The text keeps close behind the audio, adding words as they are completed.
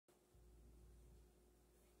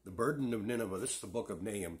The burden of Nineveh. This is the book of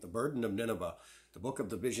Nahum. The burden of Nineveh. The book of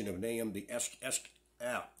the vision of Nahum the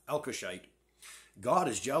Elkoshite. God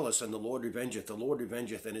is jealous, and the Lord revengeth. The Lord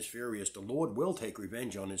revengeth, and is furious. The Lord will take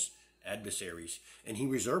revenge on his adversaries, and he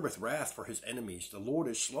reserveth wrath for his enemies. The Lord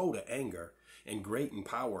is slow to anger, and great in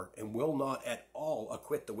power, and will not at all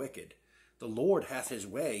acquit the wicked. The Lord hath his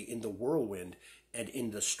way in the whirlwind, and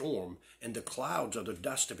in the storm, and the clouds are the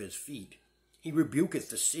dust of his feet. He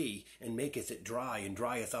rebuketh the sea, and maketh it dry, and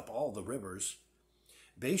drieth up all the rivers.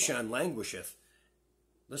 Bashan languisheth,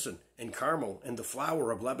 listen, and Carmel, and the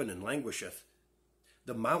flower of Lebanon languisheth.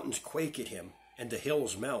 The mountains quake at him, and the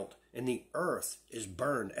hills melt, and the earth is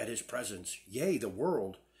burned at his presence, yea, the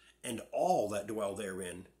world, and all that dwell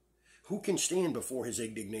therein. Who can stand before his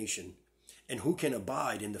indignation? And who can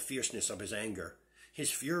abide in the fierceness of his anger?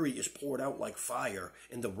 His fury is poured out like fire,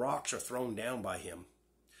 and the rocks are thrown down by him.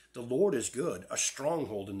 The Lord is good, a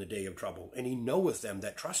stronghold in the day of trouble, and he knoweth them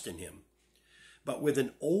that trust in him. But with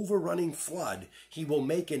an overrunning flood he will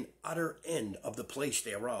make an utter end of the place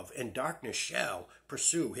thereof, and darkness shall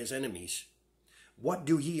pursue his enemies. What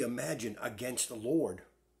do ye imagine against the Lord?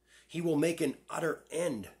 He will make an utter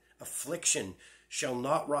end. Affliction shall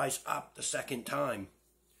not rise up the second time.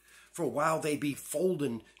 For while they be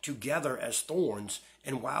folden together as thorns,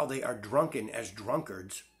 and while they are drunken as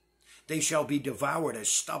drunkards, they shall be devoured as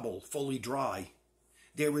stubble fully dry.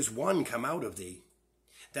 There is one come out of thee,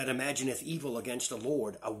 that imagineth evil against the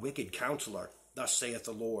Lord, a wicked counselor. Thus saith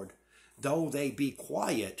the Lord, though they be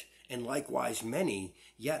quiet, and likewise many,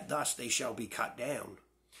 yet thus they shall be cut down,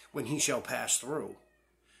 when he shall pass through.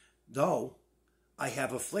 Though I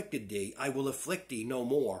have afflicted thee, I will afflict thee no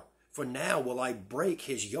more. For now will I break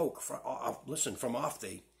his yoke from off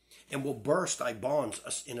thee, and will burst thy bonds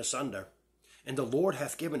in asunder. And the Lord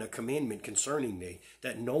hath given a commandment concerning thee,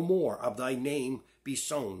 that no more of thy name be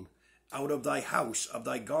sown. Out of thy house of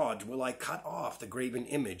thy gods will I cut off the graven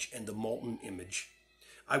image and the molten image.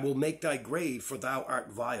 I will make thy grave, for thou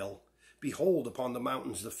art vile. Behold upon the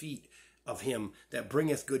mountains the feet of him that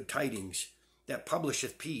bringeth good tidings, that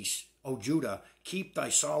publisheth peace. O Judah, keep thy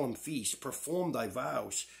solemn feast, perform thy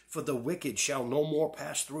vows, for the wicked shall no more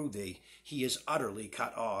pass through thee. He is utterly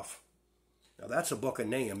cut off. Now that's a book of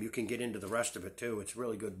Nahum. You can get into the rest of it too. It's a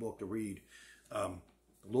really good book to read. The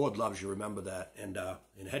Lord loves you, remember that. And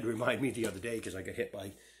it had to remind me the other day, because I got hit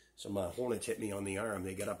by some hornets hit me on the arm.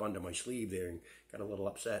 They got up under my sleeve there and got a little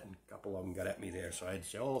upset, and a couple of them got at me there. So I had to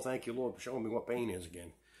say, oh, thank you, Lord, for showing me what pain is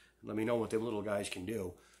again. Let me know what them little guys can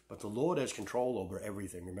do. But the Lord has control over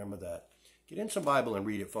everything. Remember that. Get in some Bible and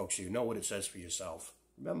read it, folks, so you know what it says for yourself.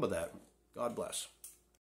 Remember that. God bless.